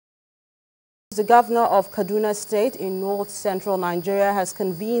The governor of Kaduna State in north-central Nigeria has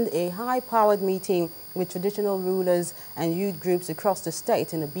convened a high-powered meeting with traditional rulers and youth groups across the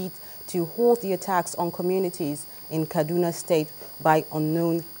state in a bid to halt the attacks on communities in Kaduna State by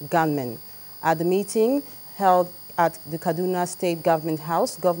unknown gunmen. At the meeting held at the Kaduna State Government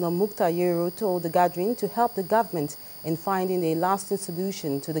House, Governor Mukhtar Yero told the gathering to help the government in finding a lasting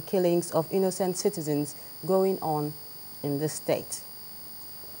solution to the killings of innocent citizens going on in the state.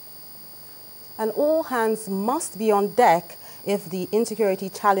 And all hands must be on deck if the insecurity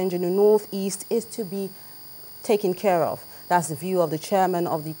challenge in the northeast is to be taken care of. That's the view of the chairman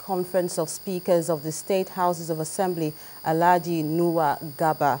of the Conference of Speakers of the State Houses of Assembly, Alhaji Nuwa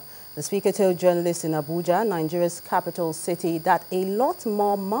Garba. The speaker told journalists in Abuja, Nigeria's capital city, that a lot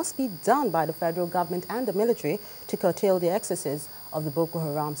more must be done by the federal government and the military to curtail the excesses of the Boko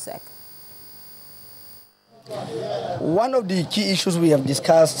Haram sect. One of the key issues we have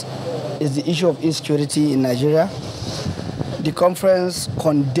discussed is the issue of insecurity in Nigeria. The conference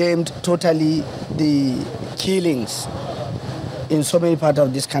condemned totally the killings in so many parts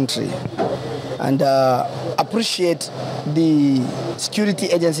of this country and appreciate the security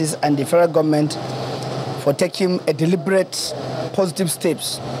agencies and the federal government for taking a deliberate positive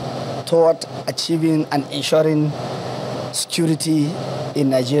steps toward achieving and ensuring security in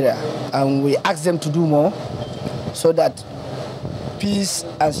Nigeria. And we ask them to do more so that peace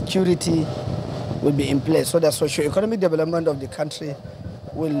and security will be in place, so that socio-economic development of the country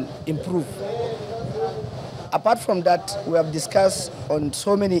will improve. Apart from that, we have discussed on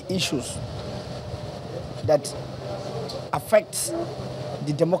so many issues that affect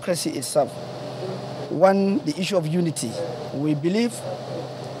the democracy itself. One, the issue of unity. We believe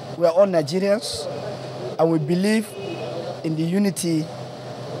we are all Nigerians, and we believe in the unity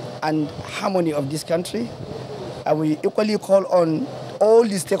and harmony of this country. And we equally call on all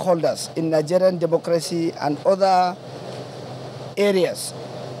the stakeholders in Nigerian democracy and other areas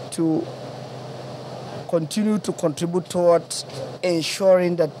to continue to contribute towards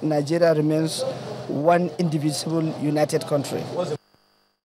ensuring that Nigeria remains one indivisible, united country.